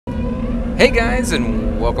Hey guys,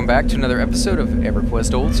 and welcome back to another episode of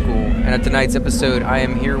Everquest Old School. And at tonight's episode, I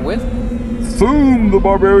am here with... Zoom, the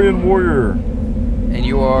Barbarian Warrior. And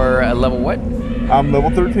you are a level what? I'm level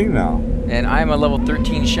 13 now. And I am a level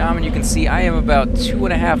 13 Shaman. You can see I am about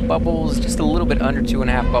 2.5 bubbles, just a little bit under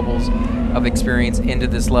 2.5 bubbles of experience into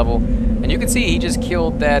this level. And you can see he just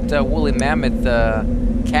killed that woolly mammoth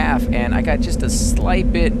calf, and I got just a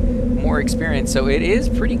slight bit more experience. So it is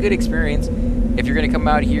pretty good experience. If you're going to come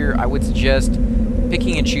out here, I would suggest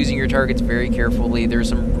picking and choosing your targets very carefully. There's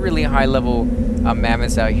some really high-level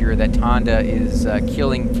mammoths out here that Tonda is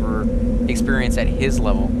killing for experience at his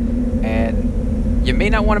level, and you may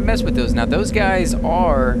not want to mess with those. Now, those guys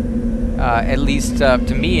are, at least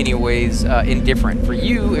to me anyways, indifferent. For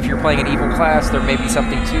you, if you're playing an evil class, there may be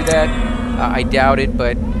something to that. I doubt it,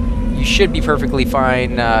 but you should be perfectly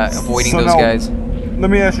fine avoiding those guys. Let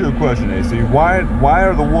me ask you a question, AC. Why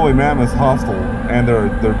are the woolly mammoths hostile and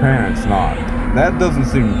their parents not?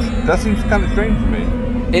 That seems kind of strange to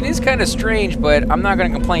me. It is kind of strange, but I'm not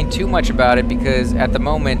going to complain too much about it, because at the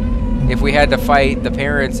moment, if we had to fight the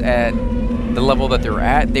parents at the level that they're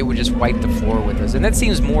at, they would just wipe the floor with us. And that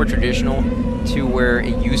seems more traditional to where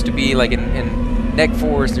it used to be. Like in Neck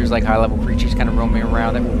Forest, there's like high-level creatures kind of roaming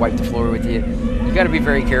around that will wipe the floor with you. You got to be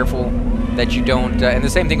very careful that you don't, and the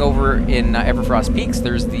same thing over in Everfrost Peaks.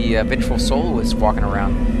 There's the vengeful soloists walking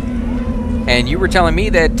around, and you were telling me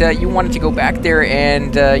that you wanted to go back there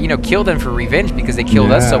and you know, kill them for revenge because they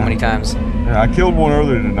killed us so many times. Yeah, I killed one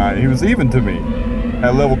earlier tonight. He was even to me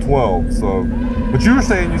at level 12. So, but you were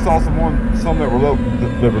saying you saw some that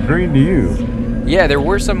were green to you. Yeah, there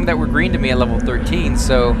were some that were green to me at level 13.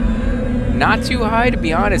 So not too high, to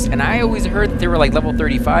be honest. And I always heard that they were like level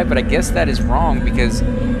 35, but I guess that is wrong, because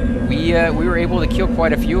we were able to kill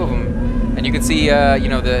quite a few of them. And you can see, you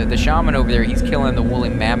know, the shaman over there, he's killing the woolly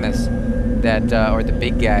mammoths that are the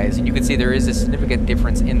big guys. And you can see there is a significant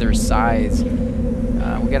difference in their size.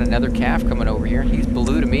 We got another calf coming over here. He's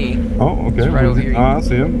blue to me. Oh, okay. He's right over here. Oh, I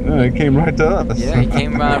see him. Yeah, he came right to us. Yeah, he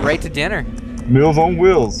came right to dinner. Meals on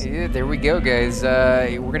wheels. Yeah, there we go, guys.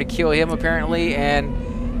 We're going to kill him, apparently.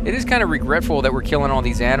 And it is kind of regretful that we're killing all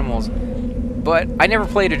these animals. But I never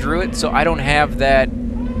played a druid, so I don't have that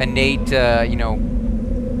innate, you know,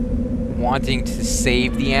 wanting to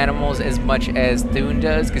save the animals as much as Thune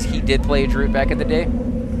does, because he did play a druid back in the day.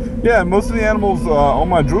 Yeah, most of the animals on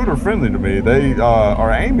my druid are friendly to me. They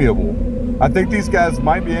are amiable. I think these guys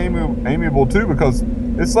might be amiable too, because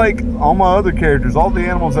it's like all my other characters, all the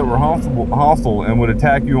animals that were hostile and would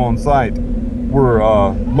attack you on sight were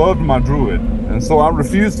loved my druid, and so I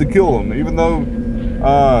refused to kill them, even though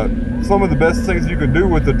some of the best things you can do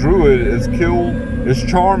with the druid is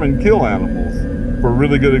charm and kill animals for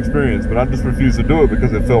really good experience, but I just refused to do it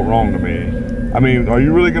because it felt wrong to me. I mean, are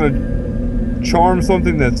you really going to charm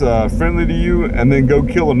something that's friendly to you and then go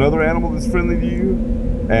kill another animal that's friendly to you?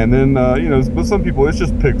 And then, you know, but some people, it's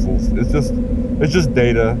just pixels. It's just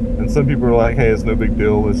data, and some people are like, hey, it's no big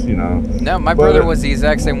deal. It's, you know. No, my brother was the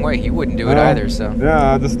exact same way. He wouldn't do it either, so.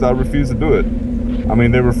 Yeah, I refused to do it. I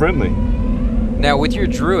mean, they were friendly. Now, with your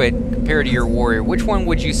druid compared to your warrior, which one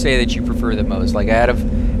would you say that you prefer the most? Like, out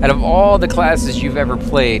of all the classes you've ever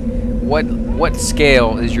played, what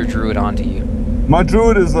scale is your druid on to you? My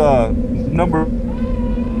druid is number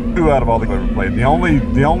 2 out of all the I've ever played. The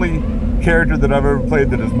only character that I've ever played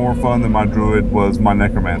that is more fun than my druid was my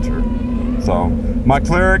necromancer. So my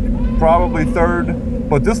cleric probably 3rd,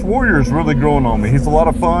 but this warrior is really growing on me. He's a lot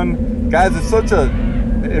of fun, guys. It's such a,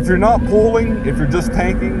 if you're not pulling, if you're just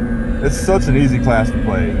tanking, it's such an easy class to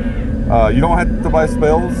play. You don't have to buy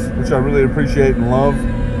spells, which I really appreciate and love.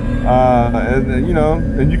 And you know,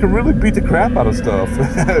 and you can really beat the crap out of stuff.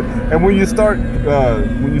 And when you start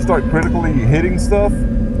critically hitting stuff,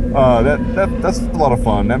 that's a lot of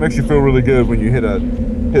fun. That makes you feel really good when you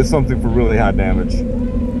hit something for really high damage.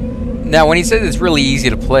 Now, when he says it's really easy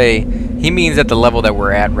to play, he means at the level that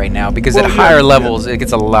we're at right now, because at higher levels it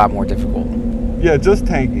gets a lot more difficult. Yeah, just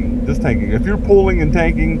tanking. If you're pulling and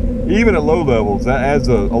tanking, even at low levels, that adds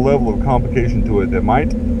a level of complication to it that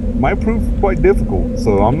might prove quite difficult.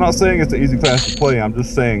 So I'm not saying it's an easy class to play. I'm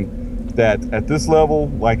just saying that at this level,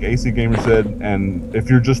 like AC Gamer said, and if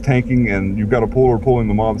you're just tanking and you've got a puller pulling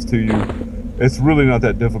the mobs to you, it's really not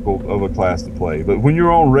that difficult of a class to play. But when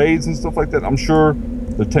you're on raids and stuff like that, I'm sure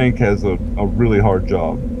the tank has a really hard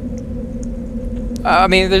job. I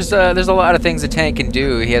mean, there's a lot of things a tank can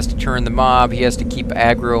do. He has to turn the mob. He has to keep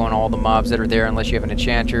aggro on all the mobs that are there, unless you have an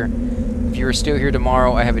enchanter. If you were still here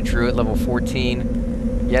tomorrow, I have a druid level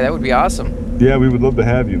 14. Yeah, that would be awesome. Yeah, we would love to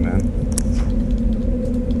have you, man.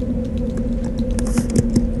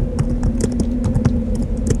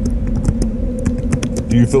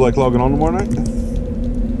 Do you feel like logging on tomorrow night?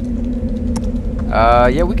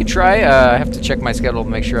 Yeah, we could try. I have to check my schedule to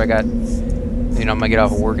make sure I got, I'm gonna get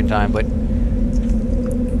off of work in time, but...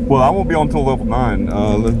 Well, I won't be on until level 9.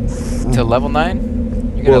 Till level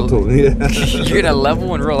 9? You're gonna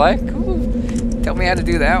level in real life? Cool. Tell me how to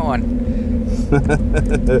do that one.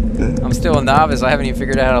 I'm still a novice. I haven't even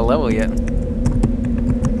figured out how to level yet.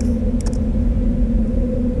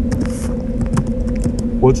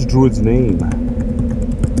 What's Druid's name?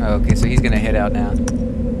 Okay, so he's gonna head out now.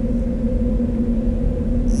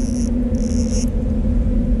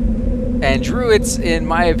 And Druids, in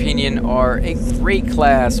my opinion, are a great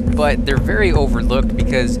class, but they're very overlooked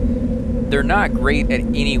because they're not great at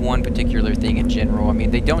any one particular thing in general. I mean,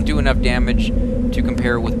 they don't do enough damage to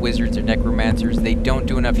compare with Wizards or Necromancers. They don't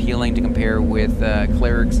do enough healing to compare with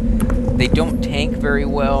Clerics. They don't tank very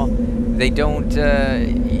well. They don't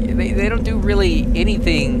do really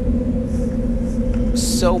anything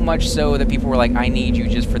so much so that people were like, I need you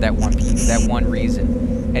just for that one piece, that one reason.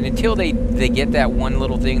 And until they get that one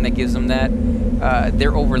little thing that gives them that,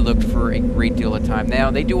 they're overlooked for a great deal of time. Now,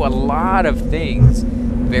 they do a lot of things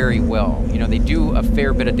very well. They do a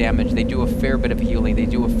fair bit of damage, they do a fair bit of healing, they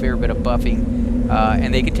do a fair bit of buffing,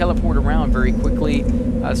 and they can teleport around very quickly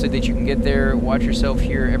so that you can get there. Watch yourself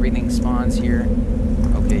here, everything spawns here.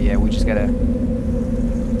 Okay, yeah, we just gotta...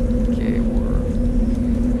 Okay,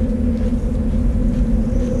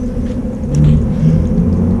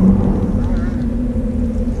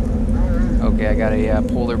 Okay, I got a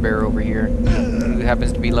polar bear over here who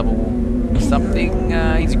happens to be level something.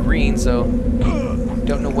 He's green, so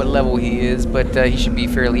don't know what level he is, but he should be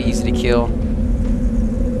fairly easy to kill.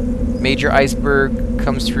 Major iceberg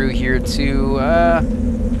comes through here too.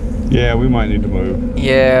 Yeah, we might need to move.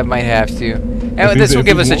 Yeah, might have to. And this will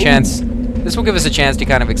give us a chance. This will give us a chance to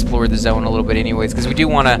kind of explore the zone a little bit, anyways, because we do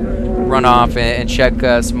want to run off and check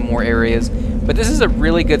some more areas. But this is a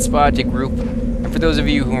really good spot to group. For those of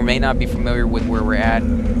you who may not be familiar with where we're at,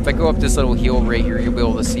 if I go up this little hill right here, you'll be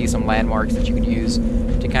able to see some landmarks that you can use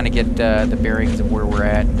to kind of get the bearings of where we're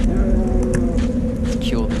at. Let's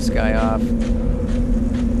kill this guy off.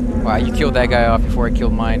 Wow, you killed that guy off before I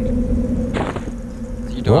killed mine.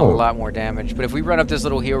 You're doing a lot more damage. But if we run up this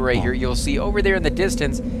little hill right here, you'll see over there in the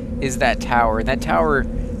distance is that tower. And that tower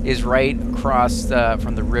is right across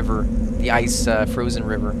from the river, the ice frozen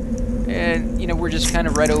river. And, we're just kind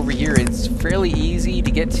of right over here. It's fairly easy to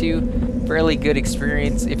get to, fairly good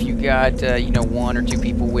experience if you got, one or two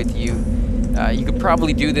people with you. You could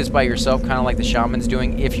probably do this by yourself, kind of like the Shaman's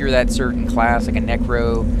doing, if you're that certain class, like a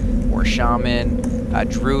Necro or a Shaman.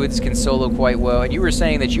 Druids can solo quite well, and you were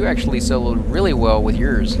saying that you actually soloed really well with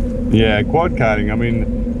yours. Yeah, quad kiting. I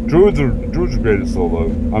mean, Druids are great at solo.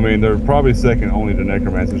 I mean, they're probably second only to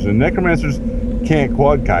Necromancers, and Necromancers can't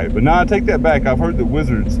quad kite. But now I take that back. I've heard that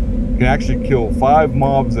Wizards can actually kill 5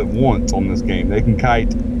 mobs at once on this game. They can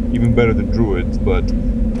kite even better than Druids, but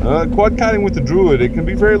quad kiting with the Druid, it can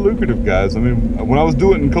be very lucrative, guys. I mean, when I was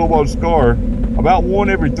doing it in Cobalt Scar, about 1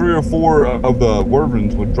 every 3 or 4 of the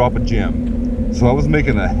Wyverns would drop a gem. So I was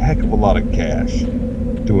making a heck of a lot of cash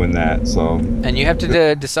doing that. So. And you have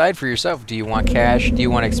to decide for yourself. Do you want cash? Do you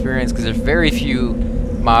want experience? Because there's very few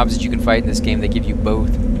mobs that you can fight in this game that give you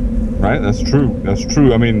both. Right, that's true. That's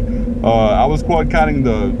true. I mean, I was quad kiting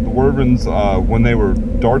the Wyverns when they were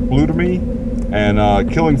dark blue to me, and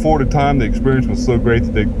killing 4 at a time, the experience was so great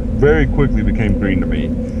that they very quickly became green to me.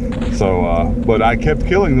 So, but I kept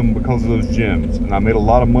killing them because of those gems, and I made a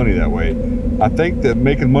lot of money that way. I think that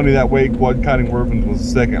making money that way, quad kiting Wyverns was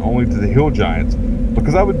second only to the Hill Giants,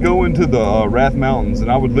 because I would go into the Wrath Mountains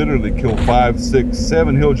and I would literally kill 5, 6,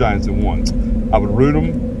 7 Hill Giants at once. I would root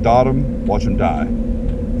them, dot them, watch them die.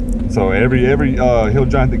 So every Hill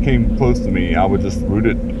Giant that came close to me, I would just root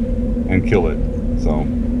it and kill it. So.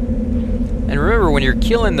 And remember, when you're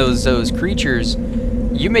killing those creatures,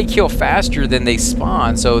 you may kill faster than they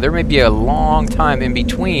spawn, so there may be a long time in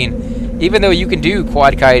between. Even though you can do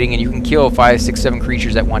quad kiting and you can kill 5, 6, 7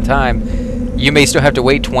 creatures at one time, you may still have to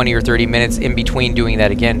wait 20 or 30 minutes in between doing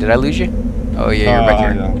that again. Did I lose you? Oh yeah, you're back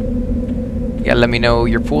here. Yeah. You gotta let me know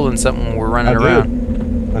you're pulling something when we're running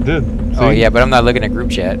around. I did. See? Oh yeah, but I'm not looking at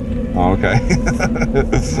group chat. Oh, okay.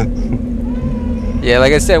 Yeah,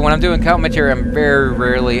 like I said, when I'm doing commentary, I'm very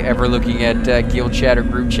rarely ever looking at guild chat or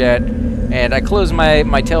group chat. And I close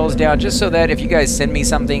my tells down just so that if you guys send me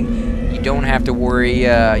something, you don't have to worry,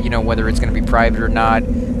 whether it's going to be private or not,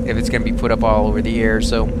 if it's going to be put up all over the air.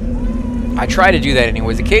 So I try to do that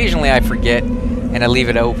anyways. Occasionally I forget and I leave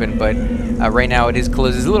it open, but right now it is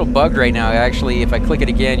closed. It's a little bugged right now. Actually, if I click it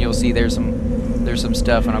again, you'll see there's some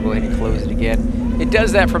stuff, and I'll go ahead and close it again. It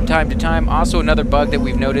does that from time to time. Also, another bug that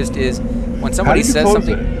we've noticed is When somebody says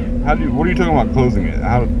something, What are you talking about closing it?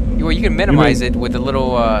 well, you can minimize it with a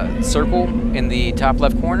little circle in the top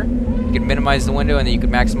left corner. You can minimize the window and then you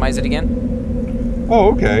can maximize it again.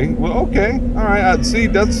 Oh, okay. Well, okay. All right. See,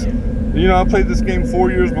 that's, I played this game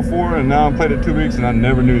 4 years before, and now I played it 2 weeks, and I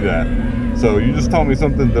never knew that. So you just told me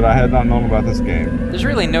something that I had not known about this game. There's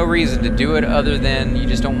really no reason to do it other than you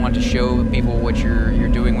just don't want to show people what you're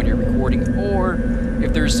doing when you're recording, or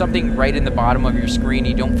if there's something right in the bottom of your screen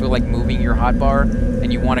you don't feel like moving your hotbar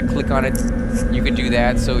and you want to click on it, you can do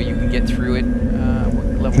that so you can get through it.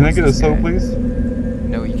 What level Can I get a soap, please?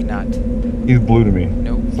 No, you cannot. He's blue to me.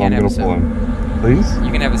 Nope, so I'm can't gonna have a pull soap. him. Please?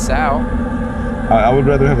 You can have a sow. I would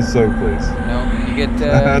rather have a soap, please. No, you get.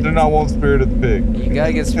 I do not want Spirit of the Pig. You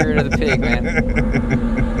gotta get Spirit of the Pig, man.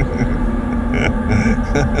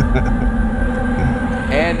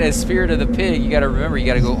 And as Spirit of the Pig, you gotta remember, you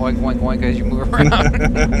gotta go oink, oink, oink as you move around.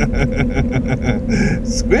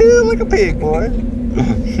 Squeal like a pig, boy.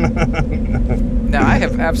 Now, I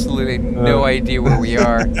have absolutely no idea where we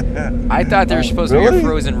are. I thought there was supposed to be a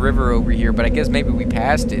frozen river over here, but I guess maybe we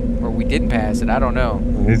passed it, or we didn't pass it, I don't know.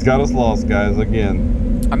 He's got us lost, guys,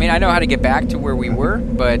 again. I mean, I know how to get back to where we were,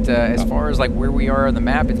 but as far as like where we are on the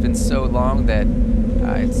map, it's been so long that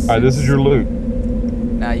it's... Alright, this is your loot.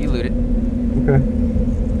 Nah, you loot it. Okay.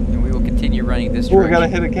 And we will continue running this direction. direction. Oh, I got a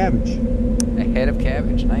head of cabbage. A head of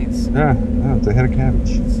cabbage, nice. Yeah, it's a head of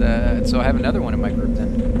cabbage. So I have another one in my group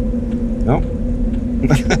then. Nope. It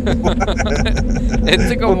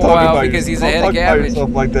took him a while because he's a head of cabbage. Stuff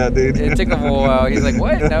like that, dude. It took him a while. He's like,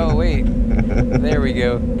 what? No, wait. There we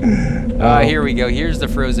go. Here we go. Here's the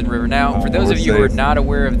frozen river. Now, for those of you who are not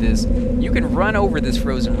aware of this, you can run over this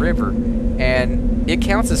frozen river, and it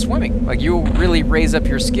counts as swimming. Like, you'll really raise up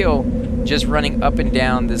your skill just running up and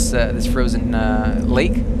down this this frozen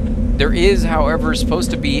lake. There is, however, supposed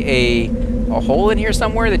to be a hole in here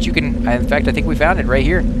somewhere that you can... In fact, I think we found it right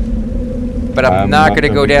here. But I'm not going to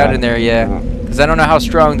go down in there, because I don't know how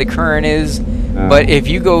strong the current is. But if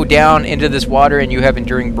you go down into this water and you have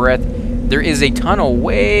enduring breath, there is a tunnel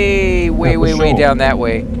way down that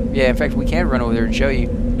way. Yeah, in fact, we can run over there and show you.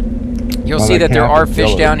 You'll see that there are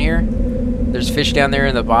fish down here. There's fish down there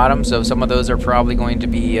in the bottom, so some of those are probably going to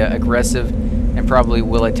be aggressive and probably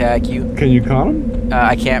will attack you. Can you count them?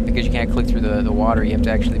 I can't, because you can't click through the water. You have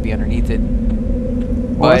to actually be underneath it.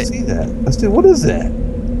 But I see that. What is that?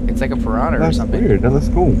 It's like a piranha or something. That's weird. That looks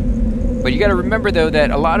cool. But you got to remember, though,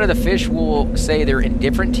 that a lot of the fish will say they're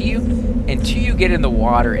indifferent to you until you get in the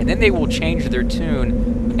water, and then they will change their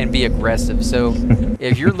tune and be aggressive. So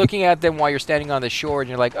if you're looking at them while you're standing on the shore and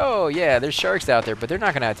you're like, oh, yeah, there's sharks out there, but they're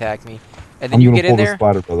not going to attack me. And then you get in there.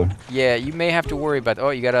 Spider, brother. Yeah, you may have to worry about, oh,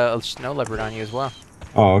 you got a snow leopard on you as well.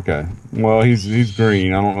 Oh, okay. Well, he's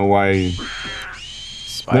green. I don't know why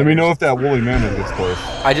Let me know if that woolly mammoth gets close.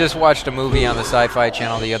 I just watched a movie on the Sci-Fi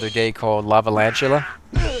Channel the other day called Lavalantula.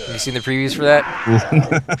 Have you seen the previews for that?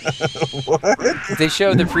 What? They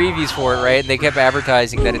showed the previews for it, right? And they kept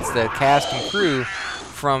advertising that it's the cast and crew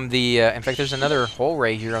from the... in fact, there's another hole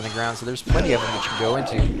right here on the ground, so there's plenty of them that you can go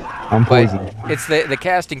into. I'm poisoned. It's the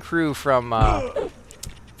cast and crew from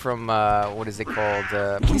what is it called?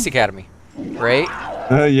 Police Academy, right?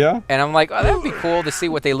 Yeah. And I'm like, oh, that would be cool to see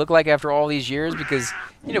what they look like after all these years, because,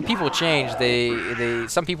 you know, people change.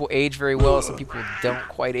 Some people age very well, some people don't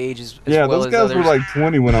quite age as well as others. Yeah, those guys were like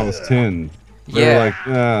 20 when I was 10. They were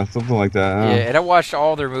like, something like that. Yeah, and I watched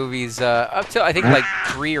all their movies up till I think like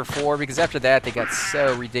 3 or 4, because after that they got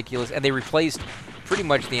so ridiculous, and they replaced pretty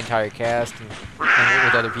much the entire cast and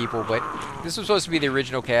with other people. But this was supposed to be the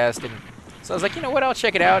original cast, and so I was like, you know what, I'll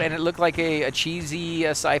check it out. And it looked like a cheesy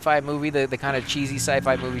sci-fi movie, the kind of cheesy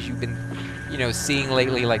sci-fi movies you've been, you know, seeing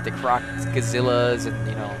lately, like the Croc Godzillas and,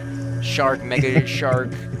 you know, Shark, Mega Shark,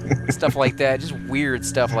 stuff like that, just weird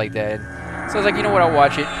stuff like that. So I was like, you know what, I'll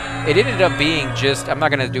watch it. It ended up being just, I'm not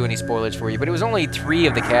going to do any spoilers for you, but it was only 3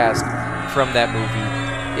 of the cast from that movie.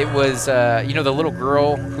 It was, you know, the little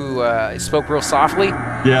girl who spoke real softly.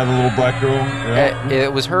 Yeah, the little black girl. Yeah.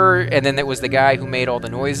 It was her, and then it was the guy who made all the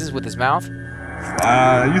noises with his mouth.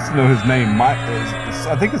 I used to know his name.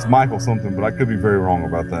 I think it's Michael something, but I could be very wrong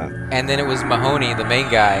about that. And then it was Mahoney, the main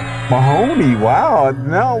guy. Mahoney, wow.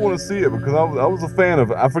 Now I want to see it, because I was a fan of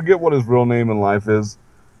it. I forget what his real name in life is.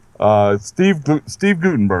 Steve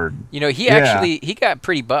Guttenberg. You know, he got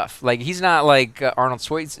pretty buff. Like, he's not like Arnold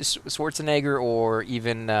Schwarzenegger or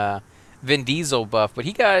even Vin Diesel buff, but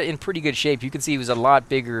he got in pretty good shape. You can see he was a lot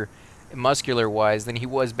bigger, muscular-wise, than he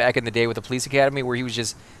was back in the day with the Police Academy, where he was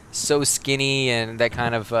just so skinny and that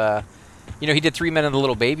kind of, you know, he did 3 Men and a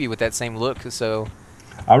Little Baby with that same look. So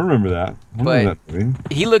I remember that.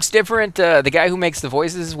 He looks different. The guy who makes the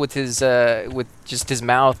voices with his with just his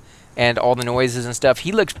mouth and all the noises and stuff.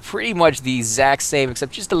 He looks pretty much the exact same,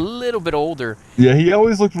 except just a little bit older. Yeah, he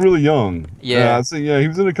always looked really young. Yeah. So yeah, he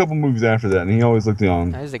was in a couple movies after that, and he always looked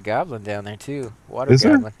young. There's a goblin down there too. Water Is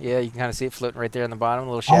there? goblin. Yeah, you can kind of see it floating right there in the bottom, a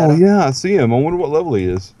little shadow. Oh yeah, I see him. I wonder what level he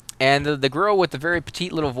is. And the girl with the very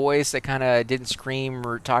petite little voice that kind of didn't scream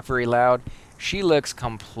or talk very loud, she looks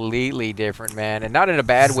completely different, man, and not in a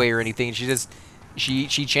bad way or anything. She just she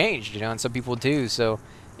changed, you know, and some people do. So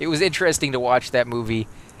it was interesting to watch that movie.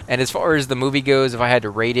 And as far as the movie goes, if I had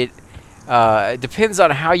to rate it, it depends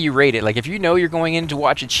on how you rate it. Like if you know you're going in to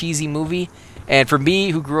watch a cheesy movie, and for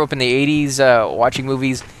me who grew up in the 80s watching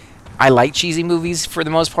movies, I like cheesy movies for the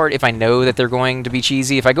most part if I know that they're going to be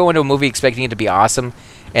cheesy. If I go into a movie expecting it to be awesome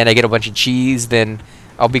and I get a bunch of cheese, then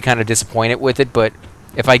I'll be kind of disappointed with it. But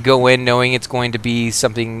if I go in knowing it's going to be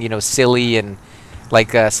something, you know, silly and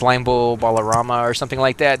like Slime Bowl Ballarama or something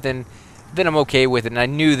like that, then I'm okay with it. And I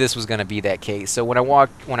knew this was going to be that case. So when I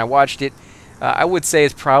watched it, I would say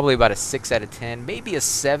it's probably about a 6 out of 10, maybe a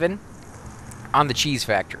 7 on the cheese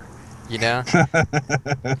factor. You know? But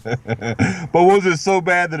was it so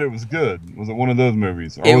bad that it was good? Was it one of those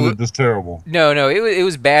movies, or was it just terrible? No, it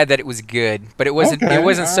was bad that it was good, but it wasn't. Okay, it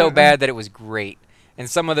wasn't so right. bad that it was great. And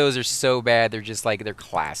some of those are so bad they're just like they're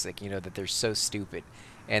classic. You know, that they're so stupid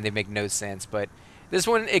and they make no sense. But this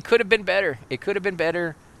one, it could have been better. It could have been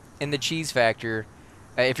better in the cheese factor.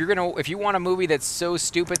 If you want a movie that's so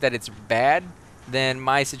stupid that it's bad, then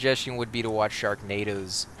my suggestion would be to watch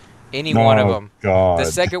Sharknadoes. Any one of them. God. The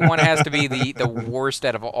second one has to be the worst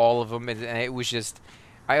out of all of them, and it was just.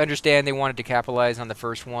 I understand they wanted to capitalize on the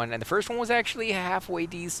first one, and the first one was actually halfway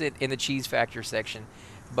decent in the cheese factor section,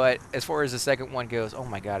 but as far as the second one goes, oh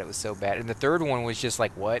my God, it was so bad. And the third one was just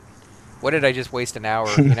like, what did I just waste an hour?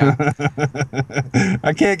 You know.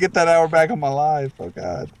 I can't get that hour back of my life. Oh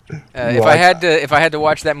God. If I had to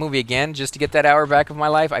watch that movie again just to get that hour back of my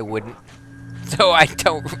life, I wouldn't. So I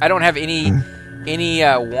don't have any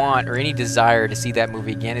want or any desire to see that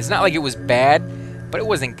movie again. It's not like it was bad, but it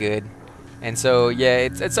wasn't good. And so, yeah,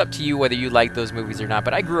 it's up to you whether you like those movies or not.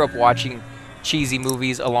 But I grew up watching cheesy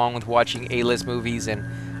movies along with watching A-list movies, and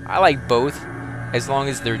I like both as long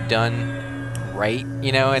as they're done right,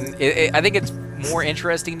 you know. And I think it's more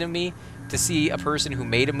interesting to me to see a person who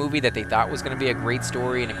made a movie that they thought was going to be a great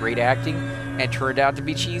story and a great acting and turned out to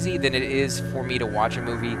be cheesy than it is for me to watch a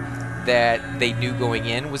movie that they knew going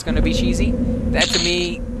in was going to be cheesy. That to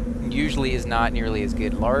me usually is not nearly as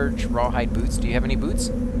good. Large rawhide boots. Do you have any boots?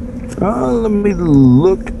 Let me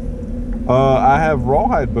look. I have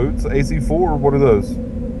rawhide boots, AC4. What are those?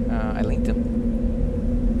 I linked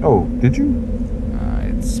them. Oh, did you?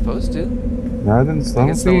 It's supposed to. No, I didn't. I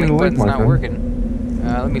guess the link button's not working.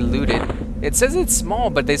 Let me loot it. It says it's small,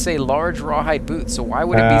 but they say large rawhide boots. So why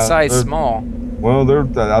would it be size small? Well,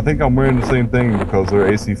 I think I'm wearing the same thing because they're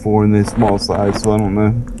AC4 and they're small size, so I don't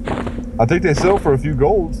know. I think they sell for a few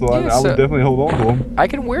gold, so I would definitely hold on to them. I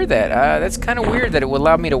can wear that. That's kind of weird that it would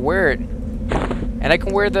allow me to wear it. And I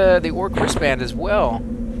can wear the orc wristband as well,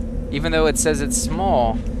 even though it says it's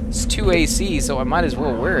small. It's 2 AC, so I might as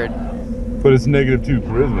well wear it. But it's -2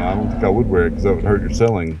 charisma. I don't think I would wear it because that would hurt your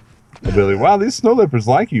selling ability. Wow, these snow leopards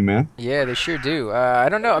like you, man. Yeah, they sure do. I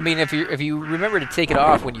don't know. I mean, if you remember to take it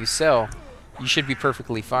off when you sell, you should be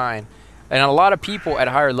perfectly fine. And a lot of people at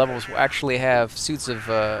higher levels will actually have suits of,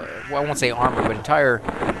 well, I won't say armor, but entire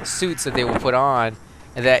suits that they will put on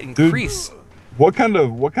that increase. Dude, what kind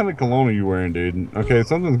of cologne are you wearing, dude? Okay,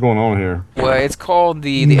 something's going on here. Well, it's called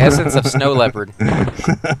the essence of snow leopard.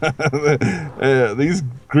 These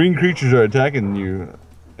green creatures are attacking you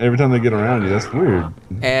every time they get around you. That's weird.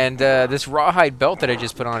 And this rawhide belt that I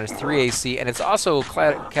just put on is 3 AC, and it's also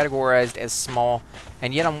categorized as small,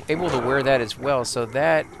 and yet I'm able to wear that as well. So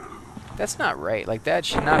that's not right. Like, that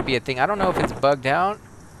should not be a thing. I don't know if it's bugged out.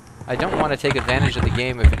 I don't want to take advantage of the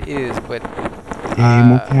game if it is, but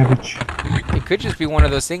cabbage. It could just be one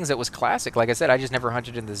of those things that was classic. Like I said, I just never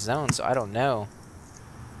hunted in the zone, so I don't know.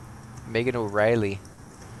 Megan O'Reilly.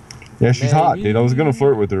 Yeah, she's hot, dude. I was gonna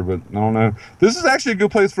flirt with her, but I don't know. This is actually a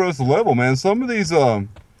good place for us to level, man. Some of these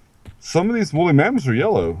woolly mammoths are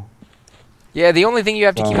yellow. Yeah, the only thing you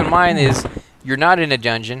have to keep in mind is you're not in a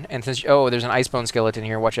dungeon, and since there's an icebone skeleton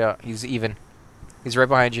here. Watch out. He's even. He's right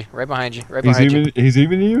behind you. Right behind you. Right behind you. He's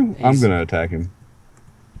even you. I'm gonna attack him.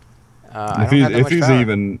 If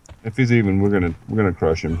he's even, we're gonna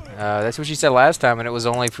crush him. That's what she said last time, and it was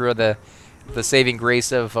only for the saving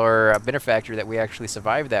grace of our benefactor that we actually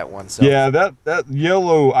survived that one. So yeah, that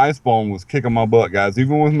yellow icebone was kicking my butt, guys.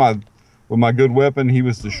 Even with my good weapon, he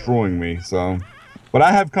was destroying me. So, but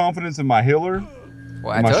I have confidence in my healer.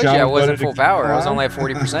 Well, I told you I wasn't full power. I was only at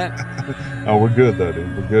 40%. Oh, we're good though,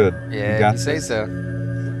 dude. We're good. Yeah, you say so.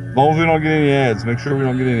 As long as we don't get any ads. Make sure we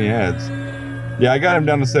don't get any ads. Yeah, I got him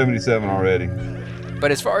down to 77 already.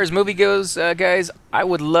 But as far as movie goes, guys, I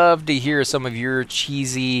would love to hear some of your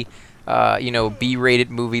cheesy, you know,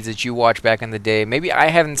 B-rated movies that you watched back in the day. Maybe I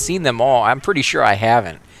haven't seen them all. I'm pretty sure I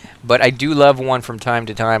haven't. But I do love one from time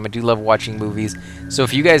to time. I do love watching movies. So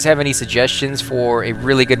if you guys have any suggestions for a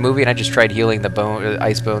really good movie, and I just tried healing the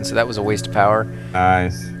ice bone, so that was a waste of power.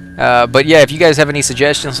 Nice. But yeah, if you guys have any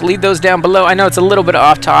suggestions, leave those down below. I know it's a little bit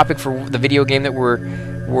off topic for the video game that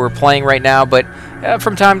we're playing right now, but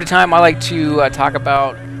from time to time I like to talk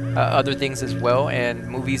about other things as well, and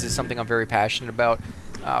movies is something I'm very passionate about.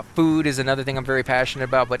 Food is another thing I'm very passionate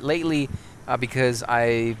about, but lately, because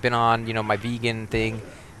I've been on, you know, my vegan thing,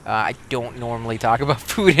 I don't normally talk about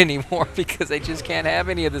food anymore because I just can't have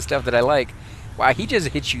any of the stuff that I like. Wow, he just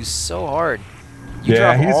hits you so hard.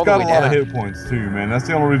 Yeah, he's got a lot of hit points too, man. That's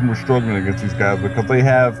the only reason we're struggling against these guys, because they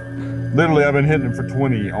have, literally, I've been hitting him for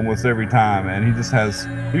 20 almost every time, and he's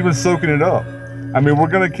been soaking it up. I mean, we're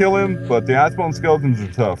going to kill him, but the Icebone Skeletons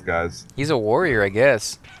are tough, guys. He's a warrior, I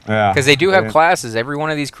guess. Yeah. Because they do have classes. Every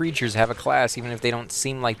one of these creatures have a class, even if they don't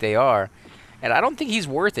seem like they are. And I don't think he's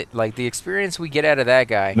worth it. Like, the experience we get out of that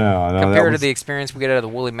guy, compared to the experience we get out of the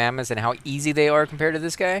woolly mammoths and how easy they are compared to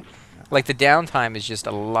this guy, like, the downtime is just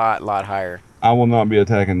a lot higher. I will not be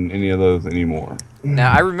attacking any of those anymore.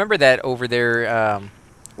 Now, I remember that over there,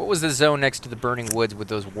 what was the zone next to the burning woods with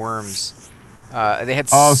those worms? They had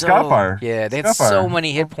Skyfire. Yeah, they had so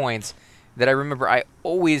many hit points that I remember I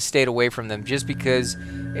always stayed away from them just because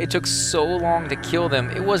it took so long to kill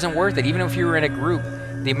them. It wasn't worth it. Even if you were in a group,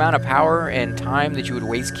 the amount of power and time that you would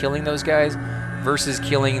waste killing those guys versus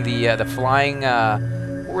killing the flying,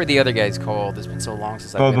 what were the other guys called? It's been so long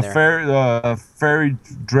since I've been there. The fairy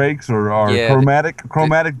drakes or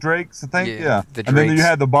chromatic drakes, I think. Yeah. And then you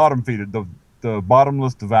had the bottom feeder, the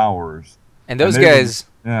bottomless devourers. And those guys...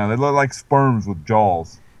 Yeah, they look like sperms with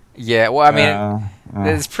jaws. Yeah, well, I mean,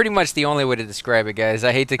 that's pretty much the only way to describe it, guys.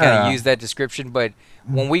 I hate to kind of use that description, but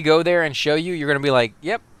when we go there and show you, you're going to be like,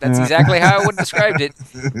 yep, that's exactly how I would have described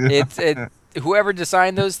it. Whoever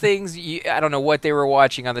designed those things, I don't know what they were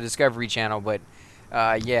watching on the Discovery Channel, but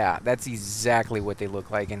yeah, that's exactly what they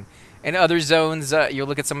look like. And in other zones, you'll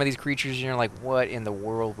look at some of these creatures and you're like, what in the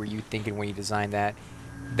world were you thinking when you designed that?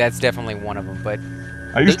 That's definitely one of them, but...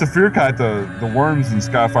 I used to fear kite the worms in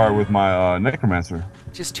Skyfire with my Necromancer.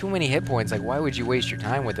 Just too many hit points. Like, why would you waste your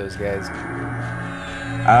time with those guys?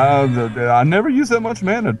 I never used that much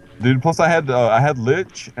mana, dude. Plus, I had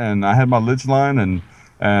Lich, and I had my Lich line,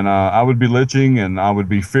 and I would be liching, and I would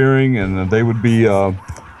be fearing, and they would be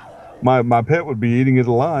my pet would be eating it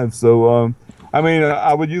alive. So, I mean,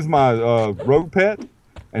 I would use my rogue pet,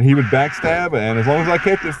 and he would backstab, and as long as I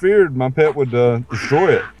kept it feared, my pet would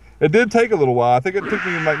destroy it. It did take a little while. I think it took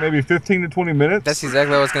me like maybe 15 to 20 minutes. That's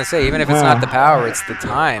exactly what I was going to say. Even if it's not the power, it's the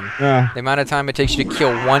time. Yeah. The amount of time it takes you to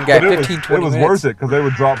kill one guy, 15, 20 minutes. It was worth it because they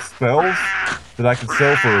would drop spells that I could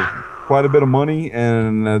sell for quite a bit of money,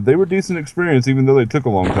 and they were decent experience even though they took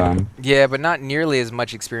a long time. Yeah, but not nearly as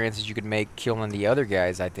much experience as you could make killing the other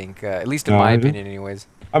guys, I think. At least in my opinion, anyways.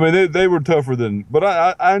 I mean, they were tougher than... But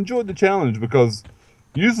I enjoyed the challenge because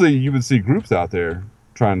usually you would see groups out there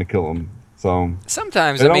trying to kill them. So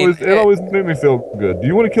sometimes it always made me feel good. Do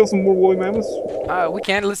you want to kill some more woolly mammoths? We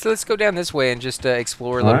can. Let's go down this way and just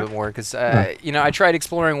explore a little bit more because you know, I tried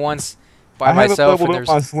exploring once by myself. I haven't leveled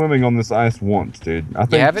up my swimming on this ice once, dude. I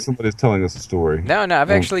think somebody's telling us a story. No, I've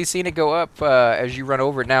actually seen it go up as you run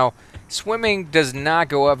over it. Now, swimming does not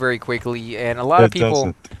go up very quickly, and a lot of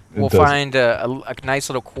people will find a nice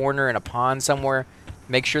little corner in a pond somewhere.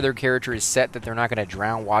 Make sure their character is set that they're not going to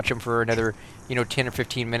drown. Watch them for another, 10 or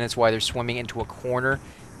 15 minutes while they're swimming into a corner.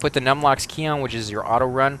 Put the Numlocks key on, which is your auto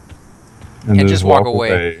run, and just walk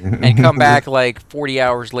away. And come back like 40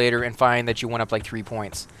 hours later and find that you went up like 3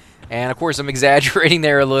 points. And of course, I'm exaggerating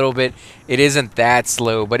there a little bit. It isn't that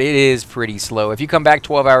slow, but it is pretty slow. If you come back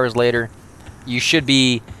 12 hours later, you should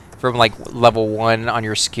be from like level 1 on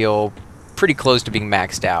your skill, pretty close to being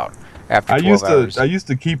maxed out. After 12 hours. I used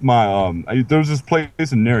to keep my there was this place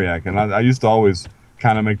in Neriak, and I used to always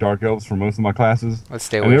kind of make dark elves for most of my classes. Let's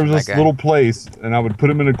stay away from that guy. And there was this little place, and I would put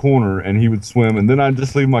him in a corner, and he would swim, and then I'd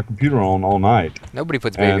just leave my computer on all night. Nobody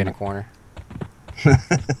puts baby in a corner.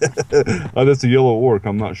 Oh, that's a yellow orc.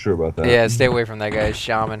 I'm not sure about that. Yeah, stay away from that guy.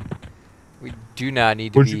 Shaman. We do not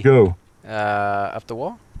need to Where'd you go? Up the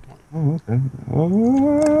wall. Oh, okay.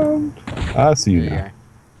 I see you now.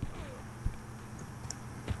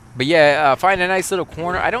 But yeah, find a nice little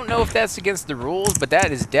corner. I don't know if that's against the rules, but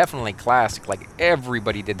that is definitely classic. Like,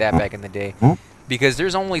 everybody did that back in the day. Because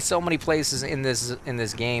there's only so many places in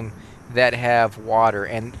this game that have water.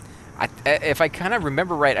 And if I kind of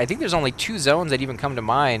remember right, I think there's only 2 zones that even come to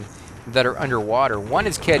mind that are underwater. One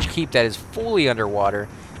is Catch Keep that is fully underwater,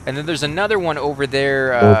 and then there's another one over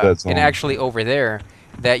there, and actually over there,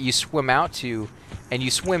 that you swim out to, and you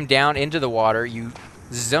swim down into the water, you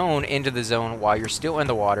zone into the zone while you're still in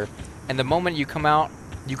the water, and the moment you come out,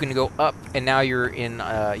 you can go up, and now you're in,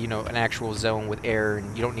 you know, an actual zone with air,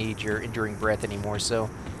 and you don't need your enduring breath anymore, so...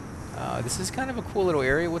 this is kind of a cool little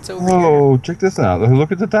area. What's over here? Oh, check this out.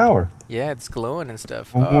 Look at the tower. Yeah, it's glowing and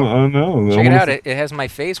stuff. I know. Check it out. It has my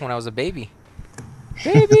face when I was a baby.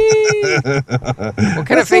 Baby! What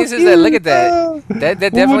kind of face is that? Look at that. That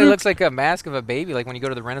definitely looks like a mask of a baby. Like when you go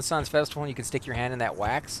to the Renaissance Festival and you can stick your hand in that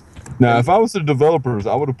wax. Now, if I was the developers,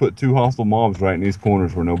 I would have put 2 hostile mobs right in these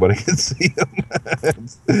corners where nobody could see them.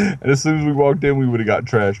 And as soon as we walked in, we would have got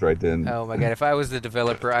trashed right then. Oh my god! If I was the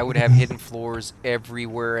developer, I would have hidden floors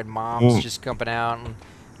everywhere and mobs just jumping out and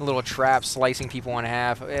little traps slicing people in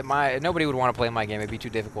half. Nobody would want to play my game. It'd be too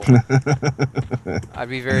difficult. I'd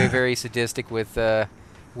be very, very sadistic with,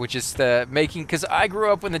 which is making. Because I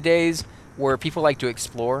grew up in the days where people like to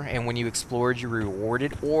explore, and when you explored, you were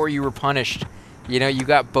rewarded or you were punished. You know, you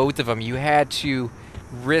got both of them. You had to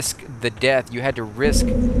risk the death. You had to risk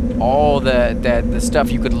all the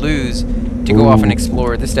stuff you could lose to go off and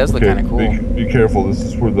explore. This does look kind of cool. Be careful. This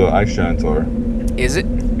is where the ice giants are. Is it?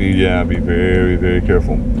 Yeah, be very, very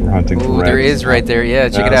careful. We're hunting for rats. There is right there. Yeah,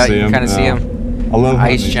 check it out. You can kind of see them. I love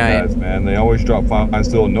hunting ice these giant guys, man. They always drop fine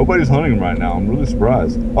still. Nobody's hunting them right now. I'm really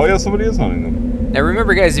surprised. Oh yeah, somebody is hunting them. Now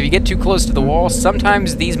remember, guys, if you get too close to the wall,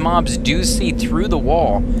 sometimes these mobs do see through the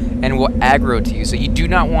wall and will aggro to you. So you do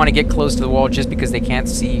not want to get close to the wall just because they can't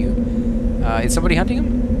see you. Is somebody hunting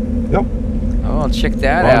him? Yep. Oh, check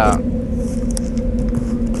that out.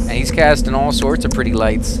 And he's casting all sorts of pretty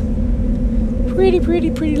lights. Pretty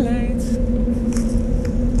lights.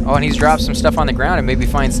 Oh, and he's dropped some stuff on the ground and maybe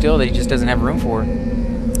fine still that he just doesn't have room for.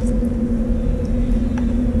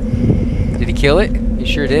 Did he kill it? He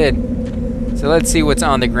sure did. So let's see what's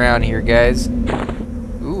on the ground here, guys.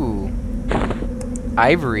 Ooh.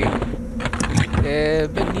 Ivory.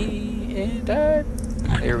 Ebony and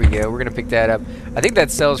ivory. There we go. We're going to pick that up. I think that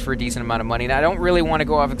sells for a decent amount of money. Now, I don't really want to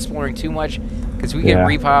go off exploring too much because we can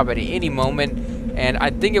repop at any moment. And I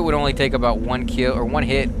think it would only take about 1 kill or 1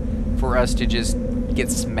 hit for us to just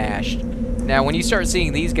get smashed. Now, when you start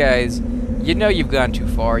seeing these guys, you know you've gone too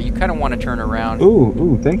far. You kind of want to turn around.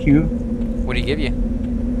 Ooh, thank you. What do he give you?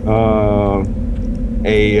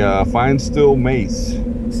 A fine steel mace.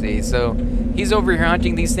 See, so he's over here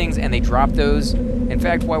hunting these things, and they drop those. In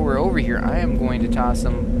fact, while we're over here, I am going to toss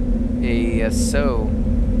him a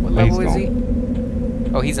What level is he?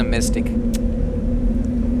 Oh, he's a mystic.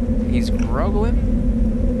 He's Groglin?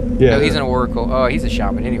 Yeah. No, he's an Oracle. Oh, he's a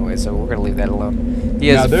Shaman anyway, so we're going to leave that alone. He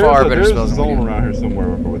has far better spells than we do. There's a zone around here somewhere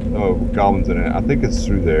with goblins in it. I think it's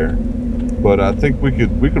through there. But I think we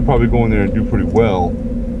could probably go in there and do pretty well.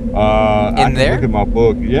 I can look at my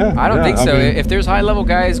book. Yeah. I don't think so. I mean, if there's high-level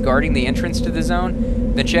guys guarding the entrance to the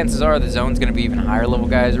zone, then chances are the zone's going to be even higher-level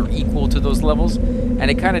guys or equal to those levels.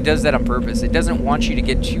 And it kind of does that on purpose. It doesn't want you to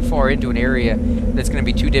get too far into an area that's going to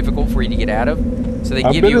be too difficult for you to get out of. So they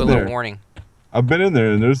give you a little warning. I've been in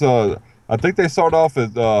there, and there's I think they start off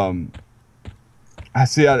at I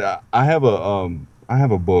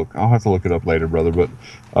have a book. I'll have to look it up later, brother. But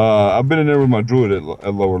I've been in there with my druid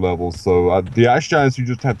at lower levels. So the ice giants, you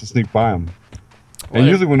just have to sneak by them. And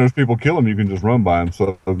usually when those people kill them, you can just run by them.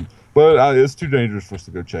 So, but it's too dangerous for us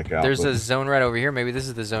to go check out. There's a zone right over here. Maybe this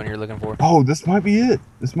is the zone you're looking for. Oh, this might be it.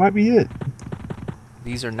 This might be it.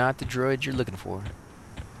 These are not the droids you're looking for.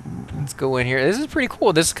 Let's go in here. This is pretty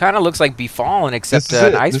cool. This kind of looks like Befallen, except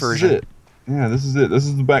an ice version. Is it. Yeah, this is it. This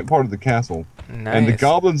is the back part of the castle. Nice. And the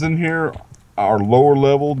goblins in here are lower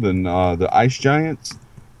level than the ice giants,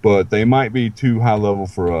 but they might be too high level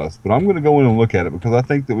for us. But I'm going to go in and look at it because I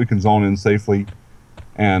think that we can zone in safely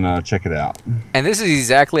and check it out. And this is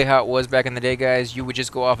exactly how it was back in the day, guys. You would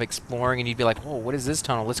just go off exploring and you'd be like, oh, what is this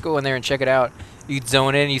tunnel? Let's go in there and check it out. You'd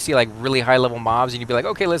zone in and you see like really high level mobs and you'd be like,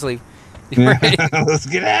 okay, let's leave. Let's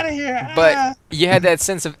get out of here. But you had that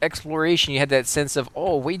sense of exploration. You had that sense of,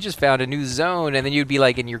 oh, we just found a new zone. And then you'd be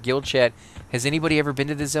like in your guild chat, has anybody ever been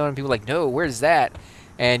to this zone? And people were like, no, where's that?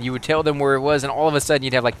 And you would tell them where it was. And all of a sudden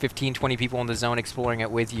you'd have like 15, 20 people in the zone exploring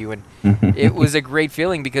it with you. And it was a great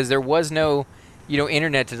feeling because there was no,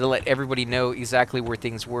 internet to let everybody know exactly where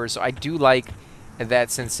things were. So I do like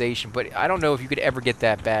that sensation. But I don't know if you could ever get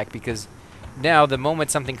that back because now the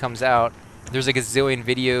moment something comes out, there's a gazillion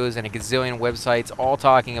videos and a gazillion websites all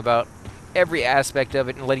talking about every aspect of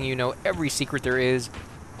it and letting you know every secret there is.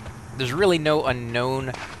 There's really no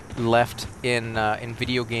unknown left in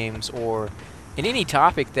video games or in any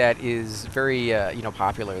topic that is very you know,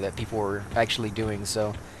 popular that people are actually doing.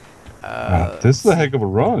 So This let's is a see. heck of a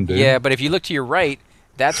run, dude. Yeah, but if you look to your right,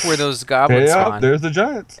 that's where those goblins Okay, up spawn, there's the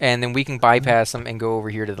giants. and then we can bypass them and go over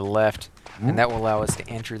here to the left, and Mm. that will allow us to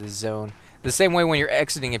enter the zone. The same way when you're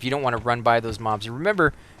exiting, if you don't want to run by those mobs.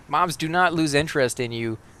 Remember, mobs do not lose interest in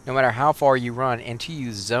you no matter how far you run until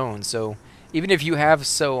you zone. So even if you have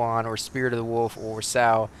So on or Spirit of the Wolf or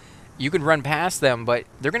Sow, you can run past them, but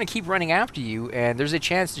they're going to keep running after you, and there's a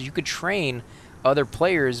chance that you could train other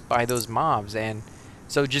players by those mobs. And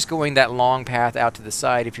so just going that long path out to the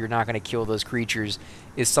side, if you're not going to kill those creatures,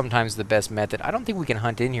 is sometimes the best method. I don't think we can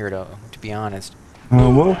hunt in here, though, to be honest.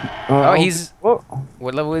 Well, Oh, he's... well,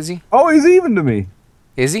 What level is he? oh, he's even to me.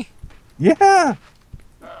 Is he? Yeah.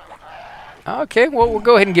 Okay, well, we'll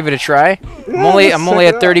go ahead and give it a try. Yeah, let's I'm only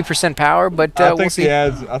check at it out. 30% power, but I we'll think see. the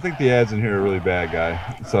ads. I think the ads in here are really bad,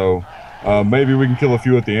 guy. So maybe we can kill a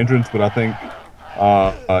few at the entrance, but I think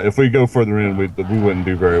if we go further in, we wouldn't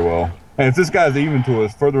do very well. And if this guy's even to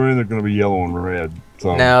us, further in they're going to be yellow and red.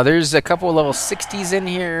 So Now, there's a couple level 60s in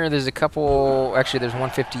here. There's a couple... Actually, there's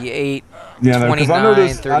 158, yeah, no, 29, I know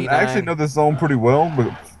this. 39. I actually know this zone pretty well,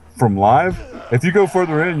 but from live, if you go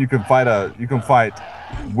further in, you can fight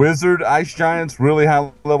wizard ice giants, really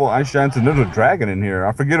high level ice giants, and there's a dragon in here.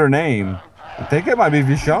 I forget her name. I think it might be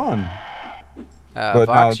Vishan. But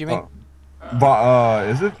Vox, you mean?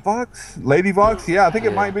 Is it Vox? Lady Vox? Yeah, I think it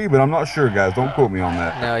Yeah. might be, but I'm not sure, guys. Don't quote me on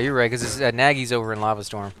that. No, you're right, because Nagy's over in Lava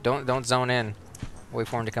Storm. Don't zone in. Wait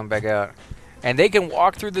for him to come back out. And they can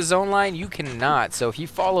walk through the zone line. You cannot. So if you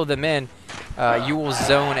follow them in, you will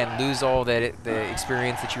zone and lose all the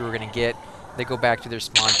experience that you were going to get. They go back to their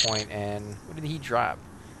spawn point, and what did he drop?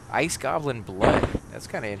 Ice Goblin Blood. That's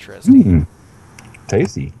kind of interesting.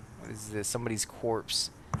 Tasty. What is this? Somebody's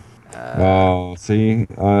corpse. Oh, see,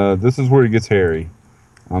 this is where it gets hairy.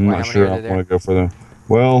 I'm Why, not how many sure are I there? want to go for them.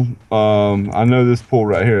 Well, I know this pool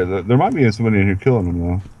right here. There might be somebody in here killing them,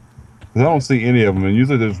 though. Because I don't see any of them, and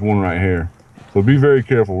usually there's one right here. So be very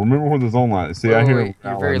careful. Remember where the zone line is. See, I hear... Wait,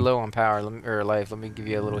 you're very low on power or life. Let me give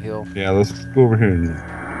you a little heal. Yeah, let's go over here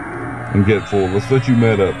and get full. Let's let you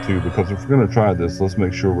med up, too, because if we're going to try this, let's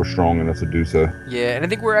make sure we're strong enough to do so. Yeah, and I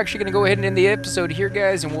think we're actually going to go ahead and end the episode here,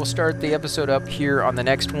 guys, and we'll start the episode up here on the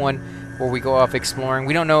next one where we go off exploring.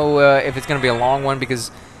 We don't know if it's going to be a long one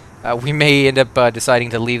because we may end up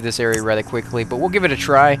deciding to leave this area rather quickly, but we'll give it a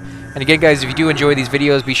try. And again, guys, if you do enjoy these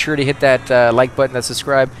videos, be sure to hit that like button, that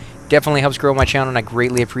subscribe. Definitely helps grow my channel, and I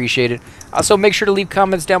greatly appreciate it. Also, make sure to leave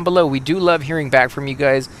comments down below. We do love hearing back from you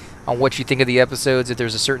guys on what you think of the episodes, if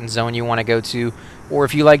there's a certain zone you want to go to, or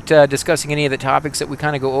if you liked discussing any of the topics that we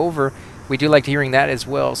kind of go over. We do like hearing that as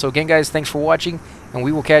well. So again, guys, thanks for watching, and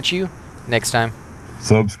we will catch you next time.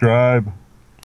 Subscribe.